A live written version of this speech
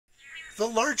The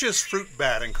largest fruit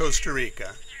bat in Costa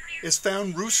Rica is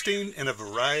found roosting in a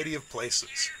variety of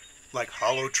places, like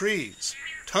hollow trees,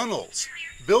 tunnels,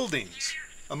 buildings,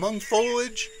 among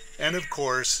foliage, and of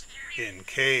course, in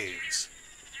caves.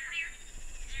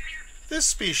 This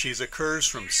species occurs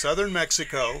from southern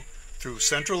Mexico through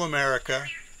Central America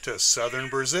to southern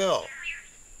Brazil.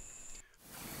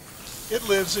 It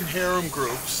lives in harem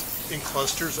groups in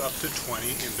clusters up to 20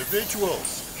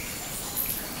 individuals.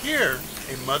 Here,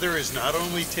 a mother is not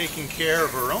only taking care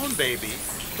of her own baby,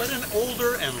 but an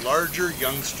older and larger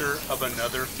youngster of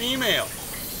another female.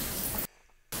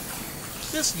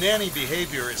 This nanny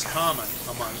behavior is common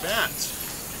among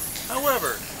bats.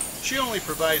 However, she only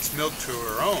provides milk to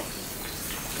her own.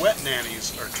 Wet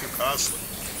nannies are too costly.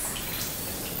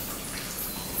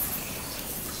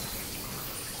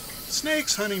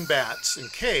 Snakes hunting bats in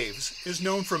caves is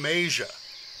known from Asia,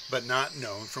 but not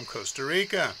known from Costa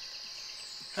Rica.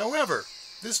 However,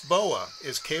 this boa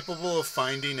is capable of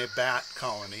finding a bat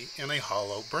colony in a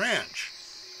hollow branch.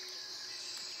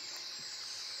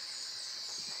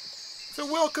 The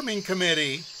welcoming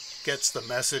committee gets the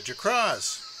message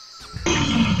across.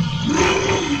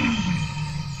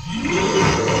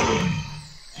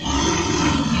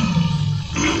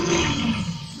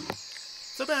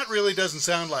 The bat really doesn't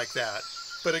sound like that,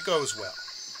 but it goes well.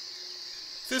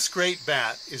 This great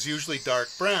bat is usually dark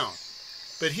brown,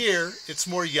 but here it's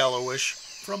more yellowish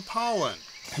from pollen.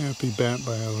 Happy bat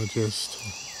biologist.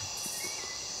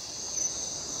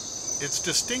 Its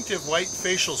distinctive white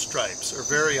facial stripes are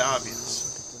very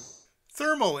obvious.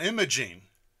 Thermal imaging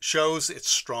shows its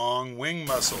strong wing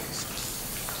muscles.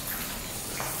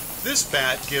 This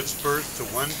bat gives birth to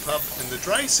one pup in the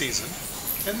dry season,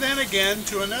 and then again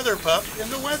to another pup in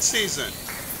the wet season.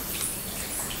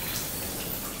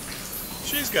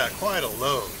 She's got quite a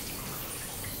load.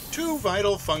 Two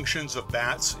vital functions of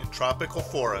bats in tropical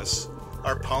forests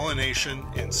are pollination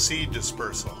and seed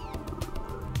dispersal.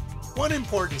 One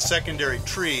important secondary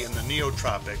tree in the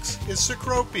neotropics is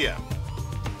Cecropia.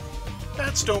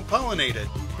 Bats don't pollinate it,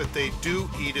 but they do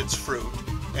eat its fruit,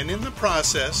 and in the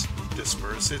process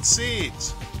disperse its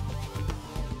seeds.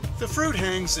 The fruit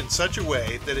hangs in such a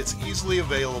way that it's easily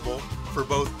available for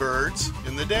both birds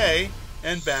in the day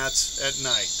and bats at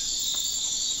night.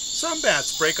 Some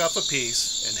bats break off a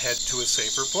piece and head to a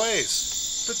safer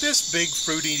place, but this big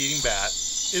fruit-eating bat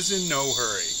is in no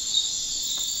hurry.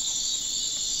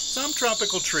 Some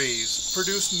tropical trees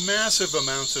produce massive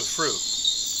amounts of fruit,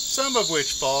 some of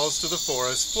which falls to the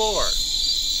forest floor.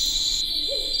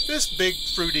 This big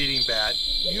fruit-eating bat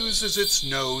uses its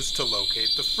nose to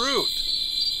locate the fruit.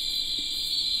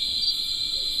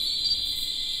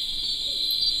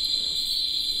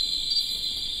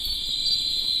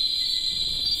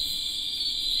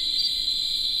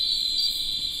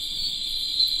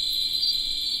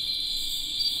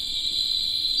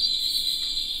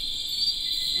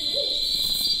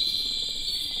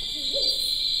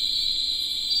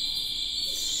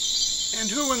 And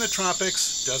who in the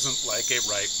tropics doesn't like a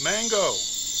ripe mango?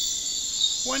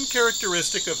 One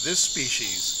characteristic of this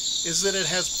species is that it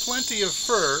has plenty of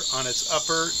fur on its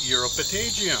upper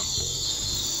uropatagium.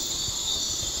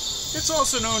 It's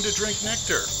also known to drink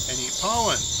nectar and eat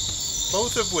pollen,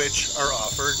 both of which are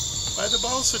offered by the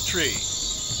balsa tree.